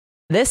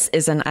This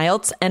is an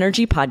IELTS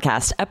Energy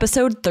Podcast,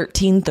 episode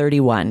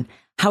 1331,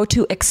 How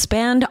to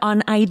Expand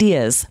on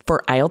Ideas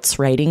for IELTS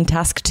Writing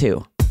Task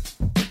 2.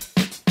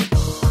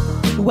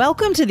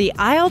 Welcome to the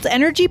IELTS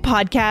Energy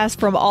Podcast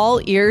from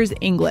All Ears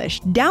English,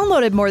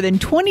 downloaded more than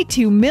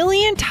 22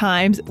 million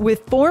times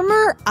with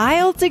former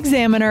IELTS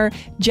examiner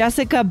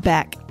Jessica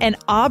Beck and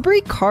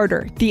Aubrey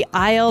Carter, the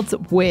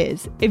IELTS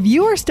whiz. If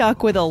you are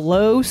stuck with a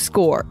low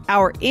score,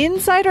 our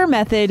Insider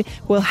Method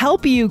will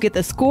help you get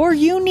the score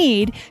you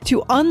need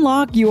to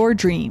unlock your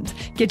dreams.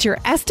 Get your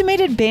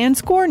estimated band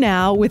score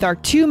now with our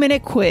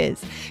 2-minute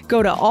quiz.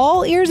 Go to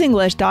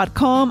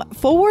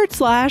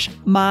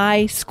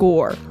allearsenglish.com/my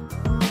score.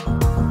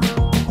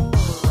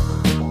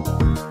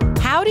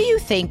 How do you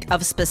think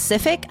of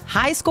specific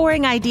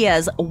high-scoring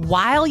ideas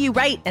while you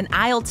write an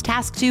IELTS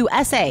Task 2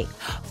 essay?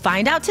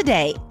 Find out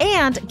today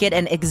and get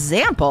an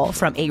example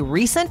from a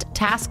recent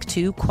Task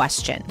 2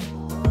 question.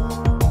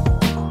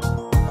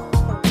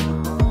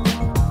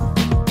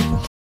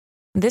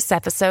 This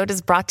episode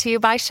is brought to you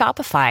by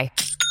Shopify.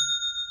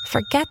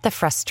 Forget the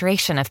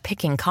frustration of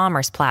picking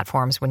commerce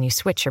platforms when you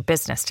switch your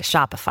business to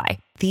Shopify,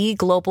 the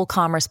global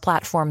commerce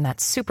platform that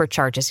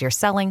supercharges your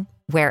selling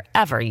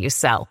wherever you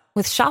sell.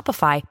 With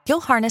Shopify,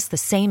 you'll harness the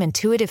same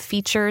intuitive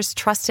features,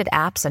 trusted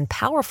apps, and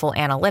powerful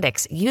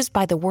analytics used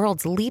by the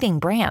world's leading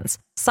brands.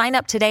 Sign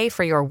up today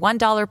for your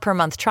 $1 per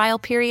month trial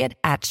period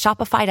at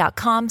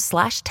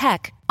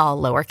shopify.com/tech, all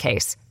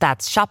lowercase.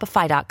 That's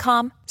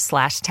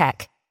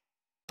shopify.com/tech.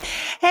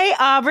 Hey,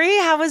 Aubrey,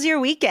 how was your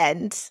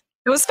weekend?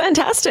 It was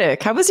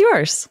fantastic. How was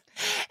yours?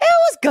 It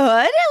was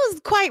good. It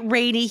was quite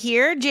rainy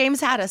here. James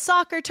had a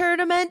soccer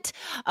tournament.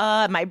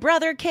 My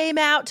brother came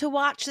out to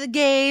watch the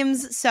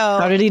games. So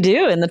How did he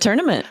do in the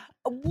tournament?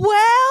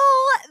 Well,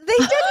 they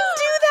didn't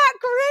do that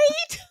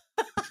great.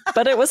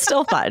 But it was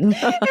still fun.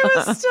 It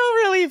was still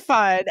really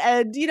fun.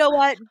 And you know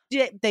what?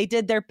 They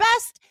did their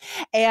best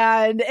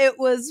and it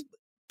was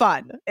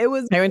fun. I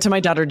went to my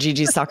daughter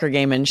Gigi's soccer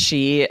game and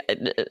she's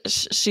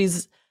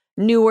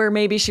newer.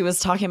 Maybe she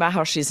was talking about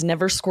how she's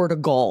never scored a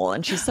goal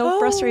and she's so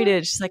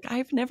frustrated. She's like,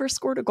 I've never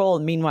scored a goal.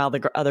 And meanwhile,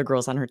 the other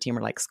girls on her team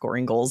are like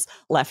scoring goals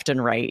left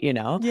and right, you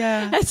know?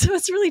 Yeah. And so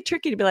it's really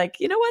tricky to be like,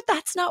 you know what?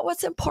 That's not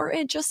what's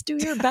important. Just do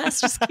your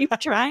best. Just keep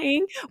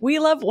trying. We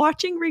love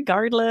watching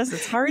regardless.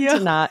 It's hard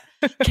to not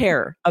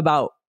care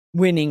about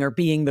winning or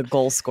being the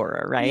goal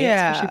scorer, right?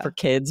 Yeah. Especially for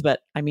kids. But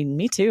I mean,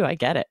 me too. I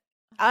get it.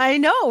 I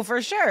know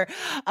for sure.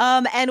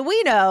 And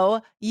we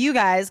know you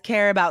guys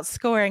care about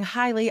scoring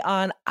highly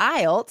on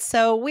IELTS.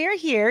 So we're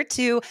here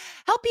to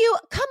help you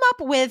come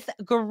up with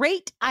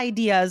great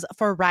ideas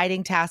for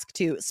writing task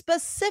 2,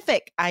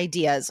 specific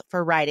ideas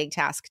for writing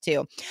task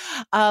 2.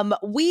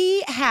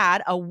 We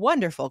had a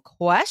wonderful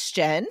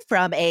question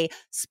from a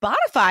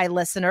Spotify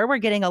listener. We're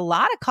getting a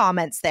lot of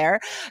comments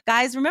there.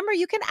 Guys, remember,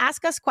 you can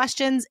ask us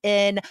questions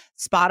in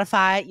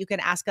Spotify. You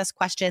can ask us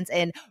questions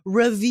in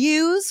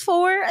reviews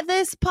for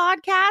this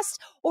podcast.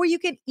 Or you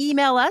can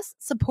email us,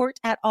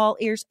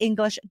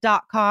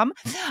 support@allearsenglish.com.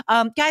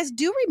 Guys,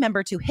 do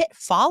remember to hit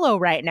follow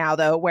right now,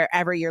 though,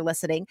 wherever you're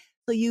listening,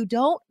 so you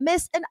don't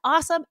miss an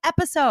awesome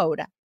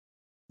episode.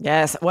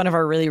 Yes, one of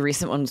our really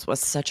recent ones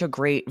was such a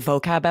great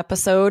vocab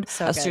episode.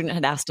 So a good. student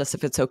had asked us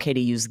if it's okay to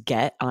use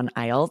get on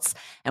IELTS,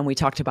 and we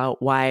talked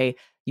about why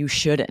you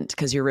shouldn't,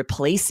 because you're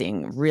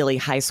replacing really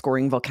high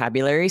scoring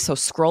vocabulary. So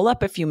scroll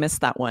up if you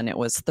missed that one. It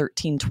was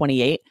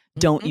 1328.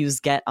 Don't use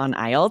get on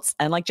IELTS.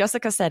 And like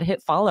Jessica said,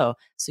 hit follow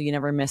so you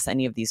never miss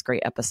any of these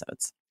great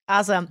episodes.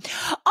 Awesome.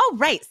 All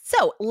right.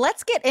 So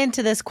let's get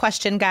into this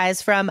question,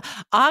 guys, from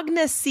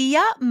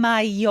Agnesia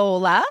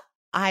Mayola.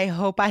 I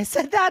hope I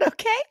said that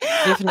okay.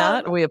 If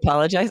not, we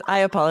apologize. I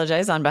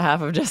apologize on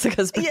behalf of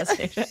Jessica's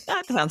pronunciation.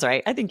 That sounds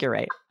right. I think you're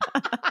right.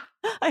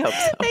 I hope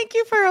so. Thank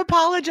you for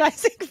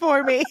apologizing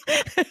for me.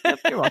 Yep,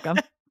 you're welcome.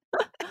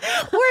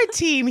 We're a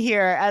team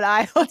here at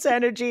IELTS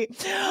Energy.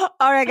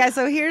 All right, guys.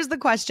 So here's the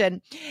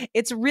question.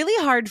 It's really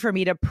hard for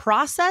me to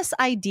process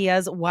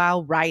ideas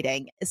while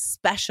writing,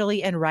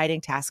 especially in writing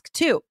task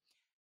 2.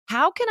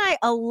 How can I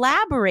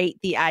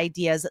elaborate the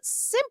ideas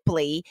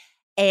simply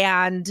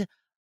and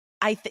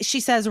she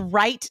says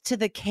right to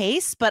the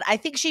case, but I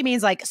think she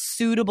means like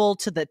suitable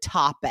to the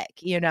topic,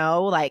 you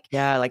know, like.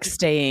 Yeah, like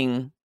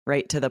staying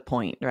right to the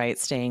point, right?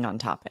 Staying on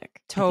topic.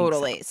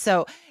 Totally.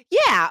 So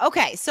yeah.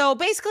 Okay. So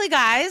basically,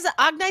 guys,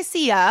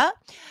 Agnesia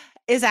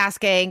is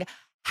asking,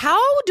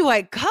 how do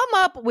I come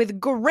up with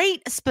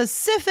great,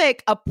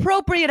 specific,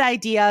 appropriate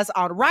ideas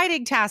on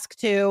writing task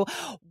 2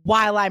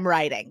 while I'm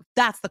writing?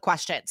 That's the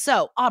question.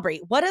 So Aubrey,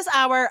 what is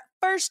our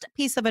first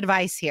piece of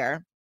advice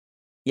here?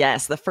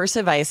 Yes, the first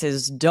advice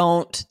is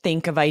don't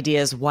think of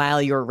ideas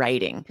while you're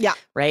writing. Yeah.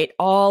 Right?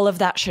 All of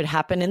that should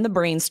happen in the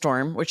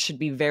brainstorm, which should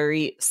be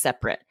very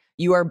separate.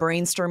 You are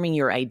brainstorming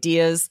your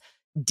ideas,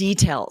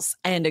 details,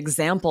 and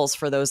examples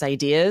for those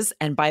ideas.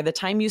 And by the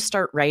time you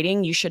start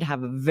writing, you should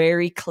have a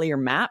very clear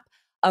map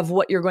of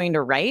what you're going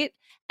to write.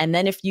 And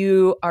then if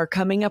you are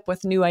coming up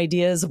with new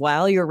ideas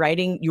while you're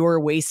writing, you're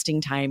wasting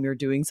time. You're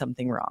doing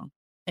something wrong.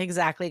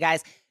 Exactly,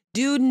 guys.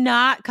 Do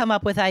not come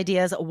up with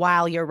ideas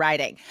while you're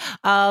writing.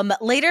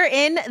 Later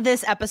in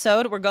this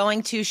episode, we're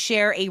going to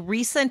share a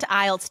recent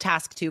IELTS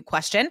Task 2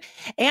 question,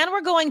 and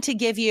we're going to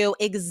give you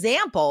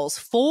examples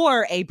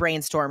for a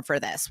brainstorm for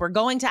this. We're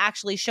going to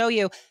actually show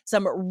you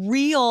some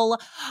real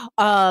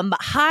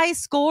high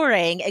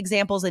scoring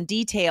examples and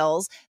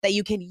details that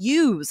you can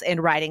use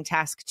in writing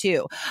Task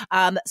 2.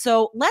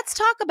 So let's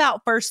talk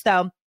about first,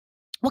 though,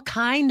 what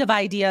kind of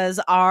ideas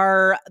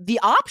are the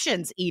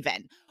options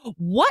even?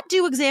 What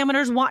do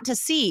examiners want to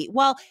see?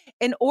 Well,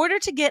 in order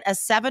to get a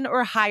 7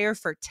 or higher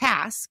for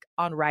task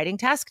on writing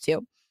Task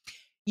 2,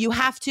 you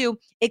have to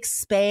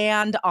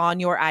expand on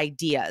your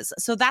ideas.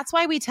 So that's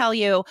why we tell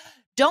you,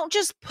 don't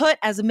just put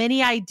as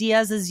many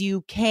ideas as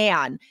you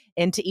can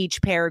into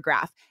each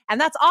paragraph.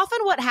 And that's often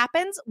what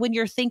happens when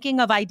you're thinking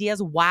of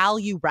ideas while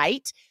you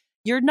write.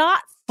 You're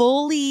not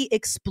fully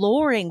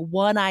exploring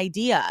one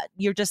idea.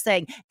 You're just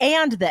saying,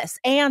 and this,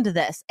 and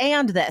this,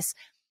 and this.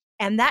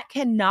 And that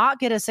cannot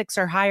get a 6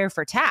 or higher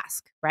for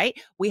task, right?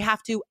 We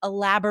have to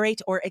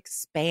elaborate or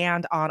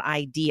expand on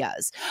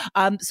ideas.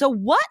 So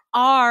what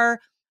are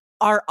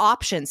our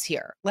options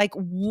here? Like,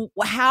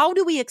 how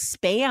do we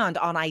expand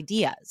on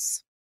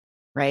ideas?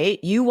 Right?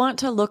 You want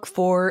to look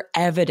for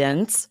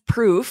evidence,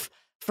 proof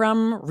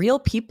from real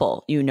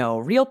people,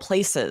 real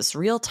places,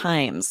 real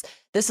times.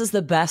 This is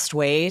the best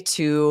way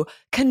to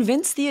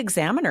convince the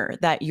examiner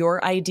that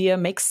your idea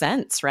makes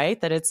sense, right?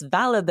 That it's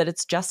valid, that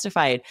it's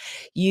justified.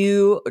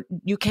 You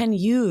can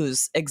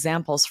use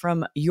examples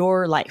from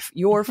your life,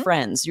 your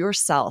friends,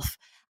 yourself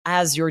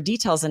as your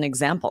details and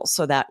examples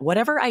so that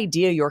whatever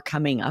idea you're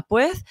coming up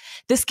with,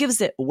 this gives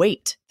it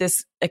weight.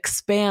 This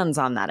expands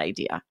on that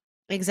idea.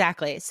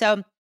 Exactly.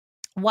 So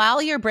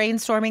while you're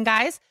brainstorming,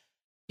 guys,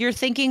 you're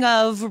thinking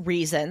of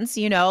reasons,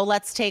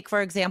 let's take,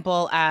 for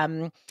example,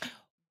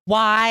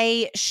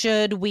 why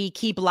should we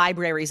keep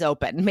libraries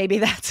open? Maybe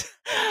that's,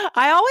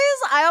 I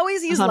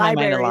always use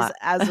libraries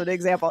as an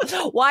example.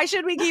 Why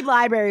should we keep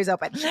libraries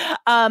open?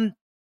 And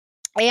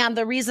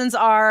the reasons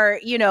are,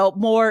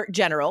 more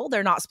general.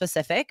 They're not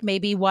specific.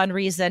 Maybe one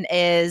reason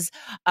is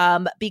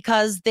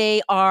because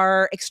they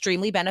are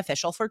extremely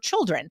beneficial for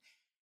children.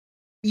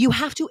 You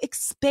have to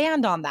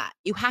expand on that.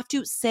 You have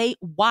to say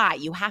why.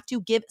 You have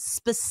to give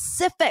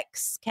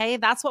specifics, okay?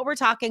 That's what we're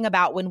talking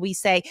about when we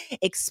say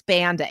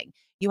expanding.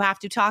 You have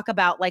to talk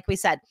about, like we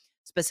said,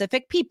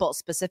 specific people,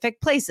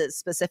 specific places,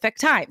 specific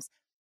times.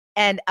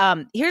 And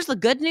here's the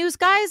good news,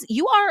 guys.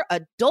 You are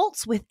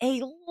adults with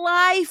a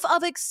life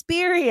of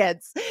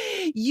experience.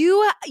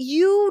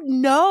 You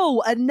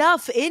know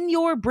enough in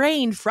your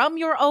brain from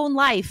your own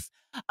life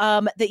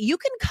that you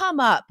can come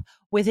up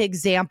with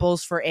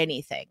examples for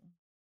anything.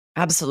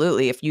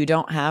 Absolutely. If you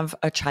don't have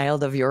a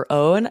child of your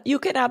own, you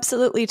can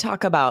absolutely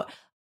talk about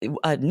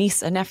a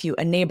niece, a nephew,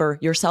 a neighbor,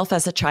 yourself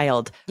as a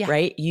child,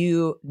 right?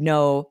 You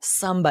know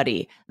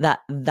somebody that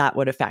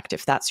would affect.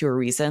 If that's your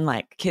reason,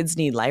 like kids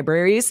need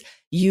libraries,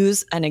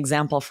 use an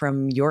example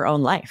from your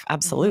own life.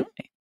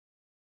 Absolutely.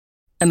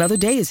 Another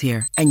day is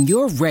here and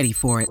you're ready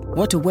for it.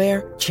 What to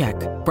wear? Check.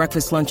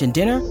 Breakfast, lunch, and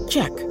dinner?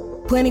 Check.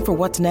 Planning for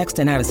what's next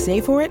and how to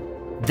save for it?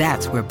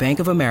 That's where Bank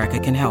of America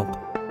can help.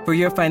 For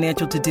your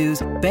financial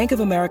to-dos, Bank of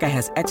America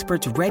has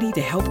experts ready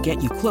to help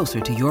get you closer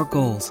to your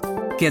goals.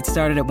 Get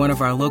started at one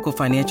of our local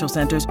financial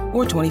centers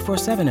or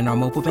 24/7 in our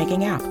mobile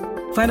banking app.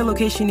 Find a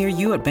location near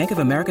you at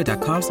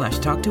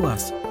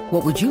bankofamerica.com/talktous.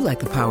 What would you like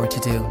the power to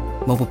do?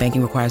 Mobile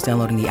banking requires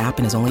downloading the app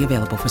and is only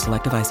available for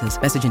select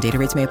devices. Message and data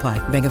rates may apply.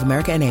 Bank of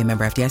America N.A.,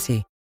 member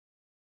FDIC.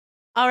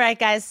 All right,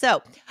 guys.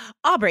 So,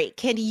 Aubrey,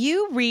 can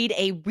you read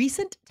a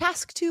recent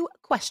Task 2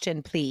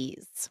 question,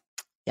 please?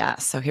 Yeah.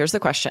 So here's the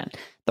question.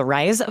 The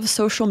rise of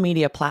social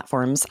media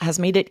platforms has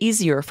made it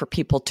easier for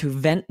people to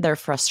vent their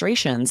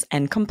frustrations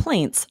and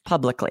complaints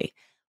publicly.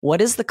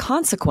 What is the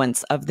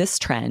consequence of this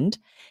trend?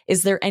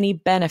 Is there any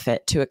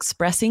benefit to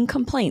expressing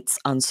complaints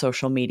on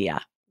social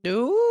media?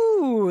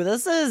 Ooh,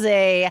 this is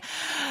a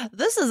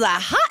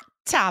hot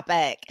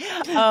topic.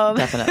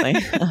 Definitely.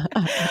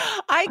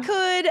 I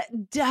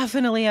could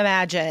definitely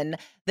imagine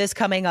this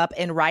coming up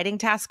in writing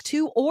Task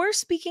 2 or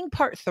speaking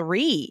part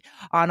 3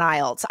 on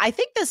IELTS.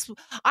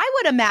 I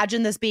would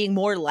imagine this being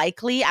more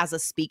likely as a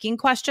speaking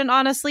question,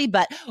 honestly,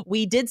 but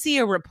we did see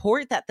a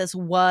report that this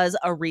was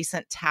a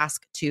recent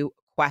Task 2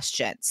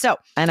 question.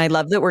 And I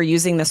love that we're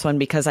using this one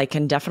because I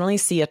can definitely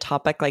see a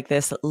topic like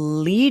this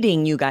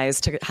leading you guys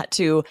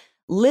to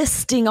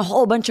listing a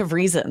whole bunch of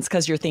reasons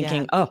because you're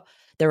thinking,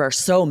 there are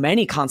so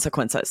many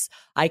consequences.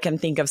 I can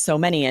think of so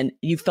many, and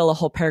you fill a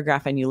whole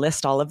paragraph and you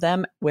list all of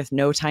them with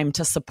no time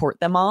to support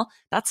them all.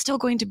 That's still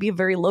going to be a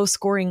very low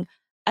scoring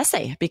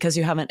essay because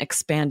you haven't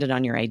expanded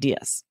on your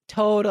ideas.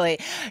 Totally.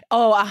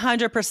 Oh,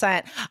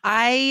 100%.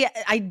 I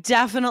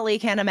definitely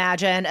can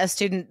imagine a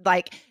student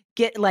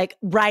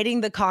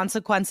writing the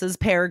consequences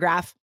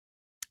paragraph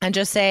and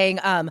just saying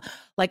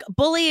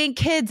bullying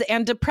kids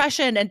and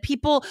depression and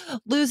people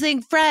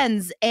losing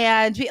friends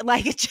and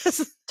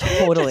just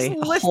totally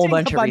just a whole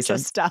bunch of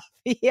reasons. Of stuff.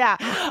 Yeah.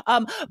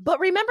 But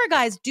remember,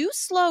 guys, do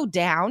slow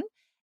down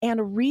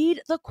and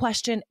read the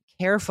question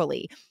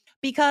carefully.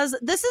 because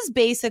this is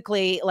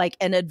basically like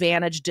an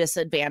advantage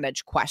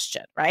disadvantage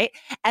question, right?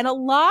 And a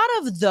lot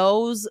of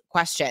those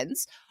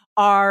questions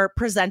are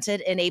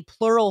presented in a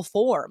plural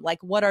form,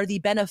 like what are the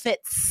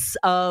benefits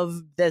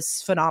of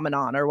this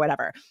phenomenon or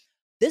whatever.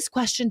 This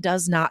question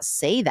does not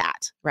say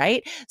that,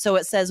 right? So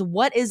it says,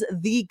 what is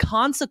the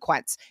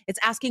consequence? It's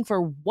asking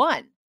for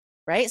one,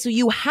 right? So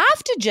you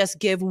have to just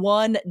give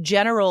one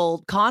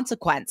general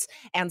consequence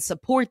and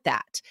support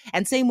that.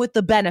 And same with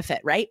the benefit,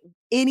 right?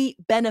 Any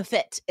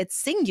benefit, it's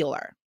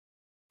singular.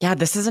 Yeah,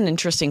 this is an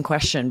interesting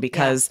question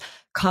because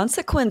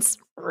consequence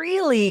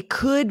really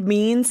could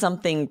mean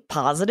something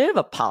positive,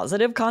 a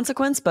positive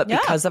consequence, but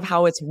because of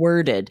how it's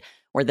worded,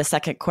 where the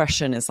second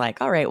question is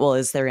like, all right, well,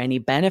 is there any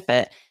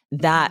benefit?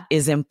 That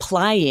is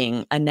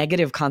implying a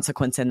negative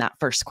consequence in that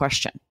first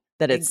question,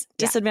 that it's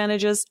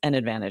disadvantages and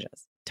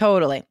advantages.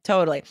 Totally.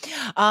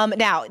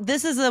 Now,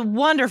 this is a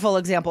wonderful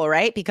example,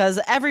 right? Because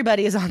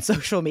everybody is on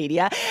social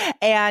media.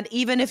 And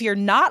even if you're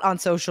not on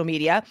social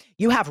media,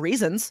 you have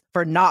reasons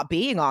for not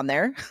being on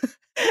there.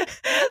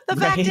 The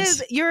fact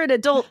is, you're an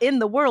adult in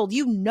the world.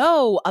 You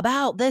know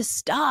about this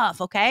stuff,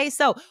 okay?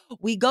 So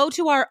we go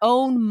to our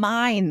own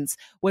minds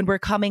when we're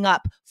coming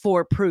up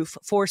for proof,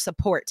 for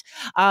support.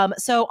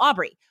 So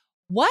Aubrey,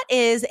 what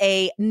is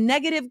a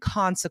negative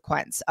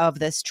consequence of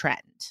this trend?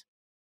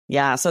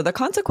 Yeah. So the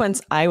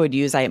consequence I would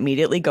use, I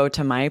immediately go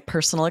to my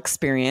personal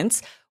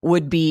experience,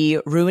 would be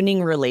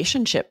ruining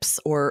relationships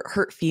or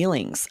hurt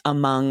feelings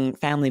among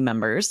family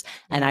members.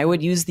 And I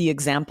would use the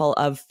example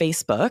of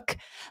Facebook,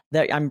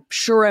 that I'm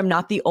sure I'm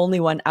not the only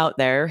one out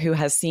there who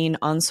has seen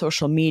on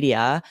social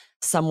media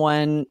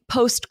someone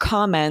post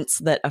comments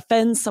that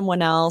offend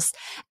someone else.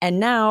 And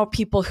now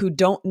people who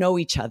don't know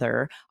each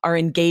other are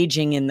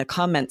engaging in the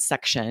comment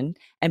section.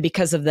 And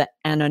because of the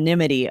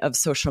anonymity of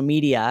social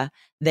media,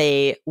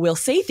 they will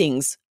say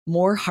things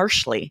more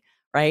harshly,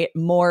 right?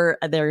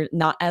 They're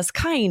not as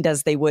kind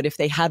as they would if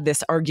they had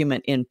this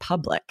argument in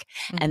public.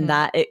 And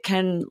that it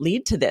can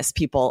lead to this,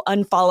 people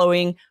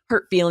unfollowing,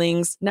 hurt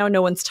feelings. Now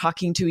no one's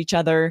talking to each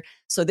other.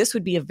 So this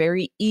would be a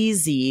very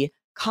easy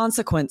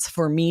consequence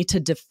for me to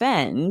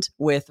defend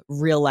with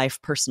real life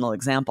personal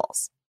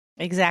examples.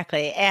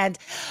 Exactly. And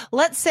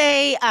let's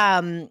say,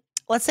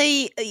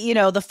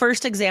 the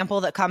first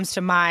example that comes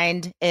to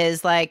mind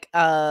is like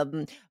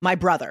my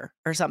brother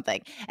or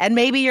something. And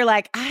maybe you're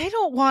like, I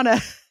don't want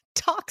to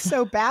talk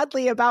so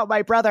badly about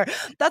my brother.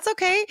 That's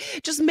okay.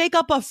 Just make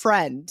up a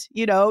friend,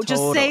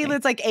 just say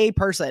it's like a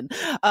person.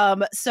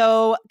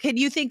 So can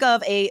you think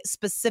of a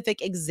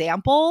specific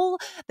example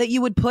that you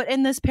would put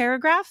in this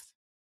paragraph?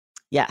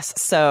 Yes.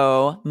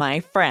 So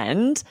my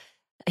friend,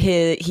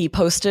 he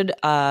posted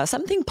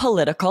something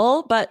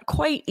political, but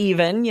quite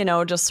even,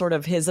 just sort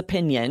of his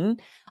opinion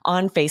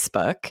on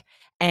Facebook.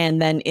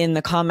 And then in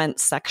the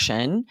comments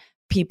section,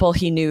 people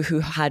he knew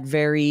who had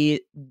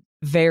very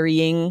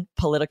varying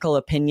political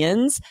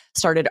opinions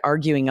started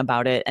arguing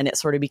about it, and it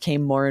sort of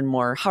became more and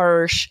more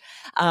harsh.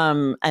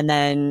 And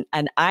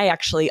I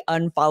actually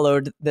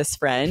unfollowed this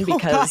friend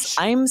because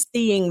I'm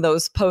seeing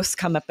those posts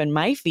come up in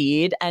my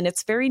feed, and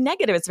it's very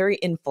negative. It's very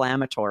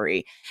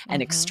inflammatory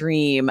and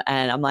extreme.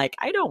 And I'm like,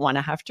 I don't want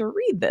to have to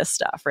read this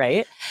stuff,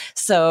 right?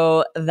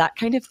 So that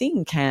kind of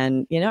thing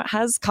can, it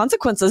has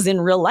consequences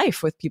in real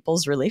life with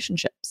people's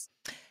relationships.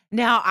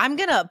 Now, I'm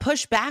going to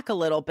push back a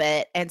little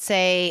bit and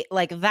say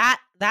like that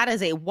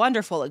is a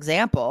wonderful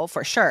example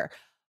for sure.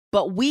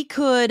 But we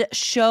could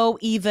show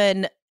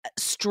even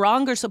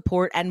stronger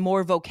support and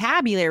more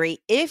vocabulary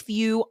if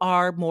you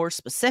are more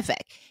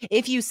specific.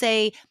 If you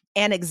say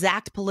an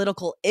exact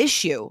political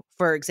issue,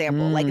 for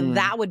example, like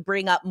that would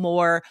bring up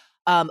more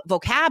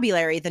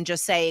vocabulary than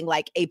just saying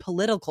like a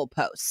political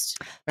post.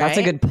 Right? That's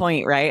a good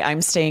point, right?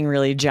 I'm staying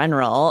really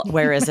general.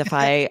 Whereas if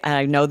I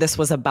know this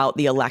was about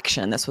the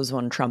election, this was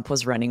when Trump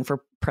was running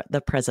for the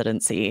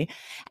presidency.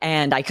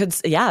 And I could,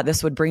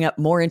 this would bring up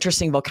more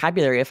interesting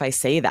vocabulary if I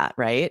say that,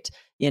 right?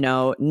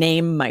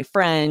 Name my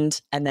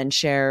friend and then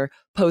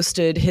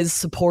posted his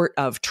support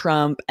of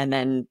Trump and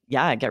then,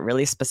 get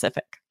really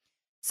specific.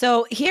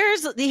 So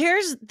here's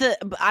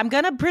I'm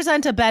going to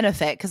present a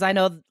benefit because I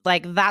know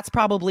like that's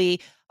probably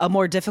a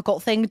more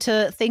difficult thing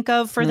to think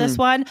of for this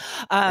one.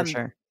 For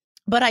sure.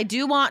 But I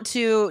do want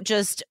to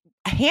just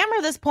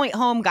hammer this point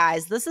home,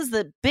 guys. This is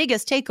the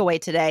biggest takeaway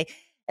today,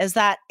 is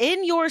that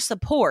in your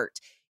support,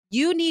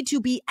 you need to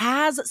be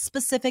as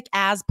specific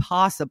as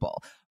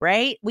possible,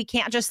 right? We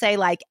can't just say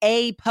like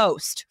a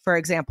post, for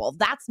example.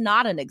 That's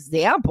not an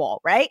example,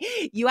 right?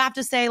 You have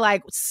to say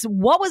like,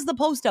 what was the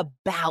post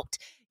about?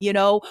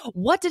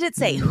 What did it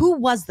say? Who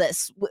was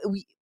this?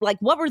 Like,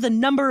 what were the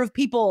number of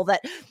people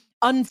that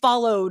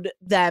unfollowed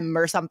them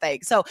or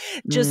something? So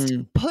just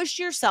push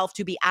yourself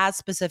to be as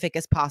specific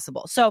as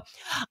possible. So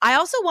I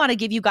also want to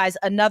give you guys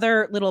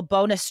another little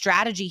bonus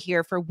strategy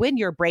here for when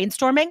you're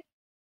brainstorming.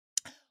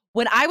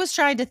 when I was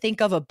trying to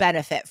think of a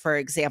benefit, for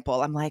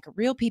example, I'm like,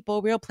 real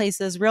people, real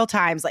places, real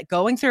times, like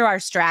going through our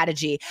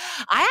strategy,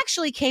 I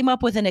actually came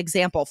up with an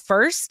example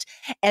first.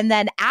 And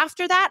then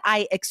after that,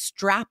 I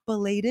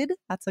extrapolated.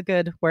 That's a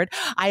good word.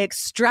 I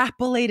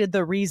extrapolated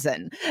the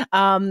reason.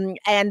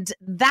 And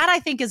that I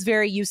think is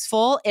very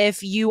useful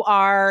if you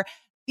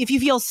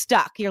feel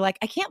stuck. You're like,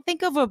 I can't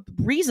think of a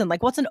reason.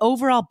 Like, what's an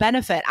overall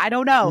benefit? I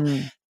don't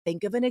know.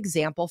 Think of an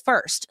example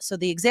first. So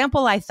the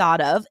example I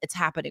thought of, it's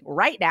happening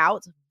right now.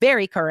 It's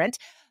very current.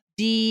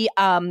 The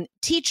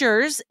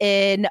teachers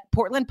in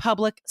Portland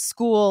Public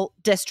School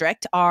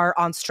District are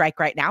on strike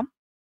right now.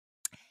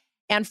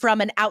 And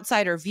from an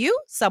outsider view,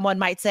 someone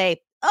might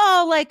say,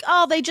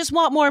 they just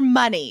want more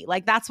money.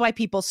 Like, that's why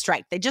people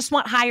strike. They just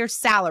want higher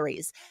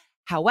salaries.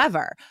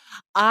 However,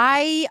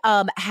 I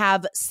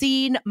have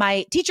seen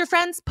my teacher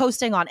friends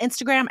posting on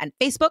Instagram and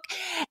Facebook,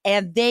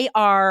 and they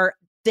are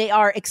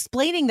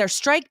explaining their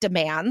strike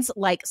demands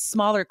like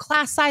smaller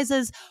class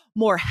sizes,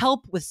 more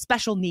help with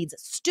special needs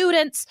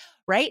students,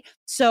 right?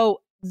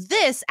 So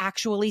this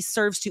actually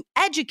serves to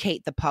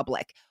educate the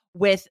public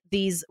with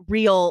these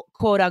real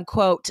quote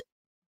unquote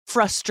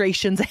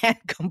frustrations and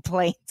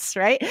complaints,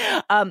 right?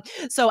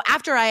 So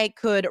after I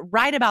could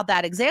write about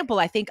that example,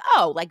 I think,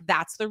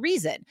 that's the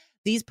reason.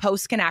 These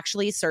posts can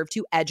actually serve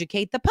to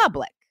educate the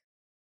public.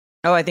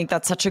 Oh, I think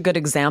that's such a good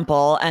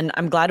example. And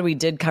I'm glad we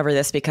did cover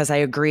this because I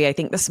agree. I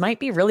think this might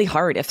be really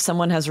hard if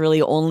someone has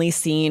really only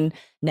seen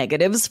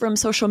negatives from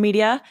social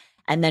media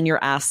and then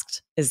you're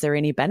asked, is there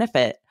any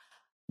benefit?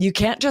 You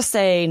can't just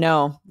say,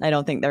 no, I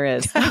don't think there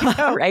is,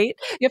 right?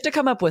 You have to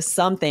come up with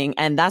something.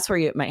 And that's where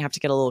you might have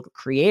to get a little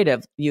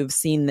creative. You've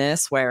seen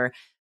this where,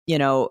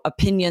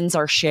 opinions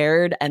are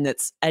shared and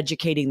it's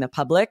educating the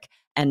public.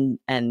 And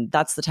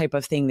that's the type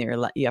of thing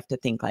that you have to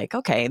think like,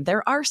 okay,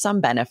 there are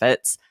some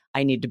benefits.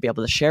 I need to be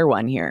able to share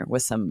one here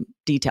with some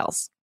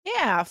details.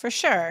 Yeah, for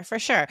sure.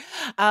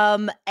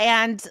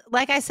 And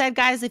like I said,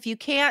 guys, if you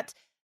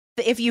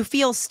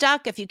feel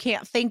stuck, if you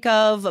can't think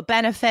of a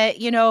benefit,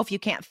 if you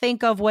can't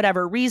think of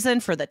whatever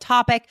reason for the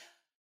topic,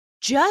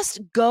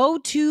 just go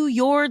to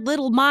your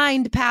little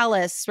mind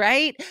palace,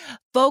 right?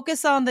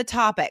 Focus on the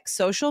topic,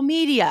 social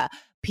media,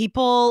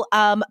 people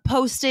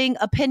posting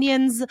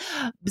opinions,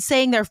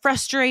 saying they're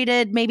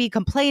frustrated, maybe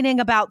complaining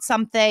about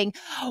something.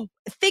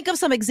 Think of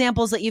some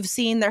examples that you've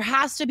seen. There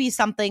has to be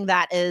something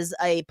that is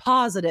a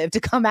positive to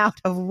come out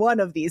of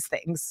one of these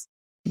things.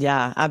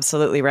 Yeah,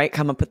 absolutely right.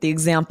 Come up with the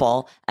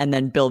example and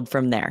then build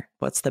from there.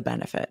 What's the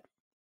benefit?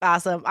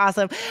 Awesome.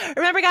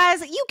 Remember,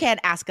 guys, you can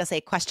ask us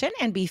a question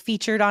and be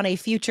featured on a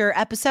future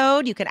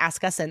episode. You can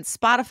ask us in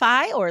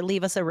Spotify or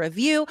leave us a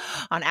review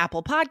on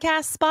Apple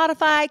Podcasts,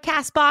 Spotify,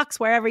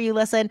 CastBox, wherever you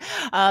listen.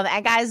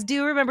 And guys,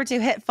 do remember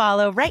to hit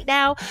follow right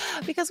now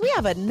because we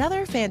have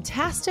another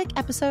fantastic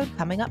episode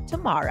coming up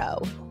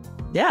tomorrow.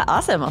 Yeah,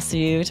 awesome. I'll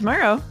see you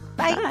tomorrow.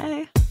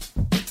 Bye.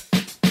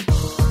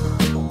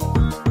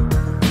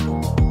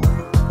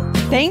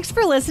 Thanks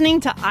for listening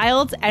to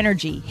IELTS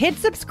Energy. Hit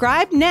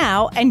subscribe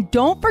now and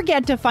don't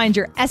forget to find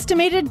your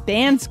estimated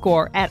band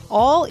score at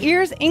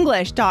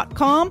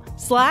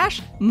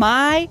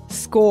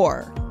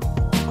allearsenglish.com/myscore.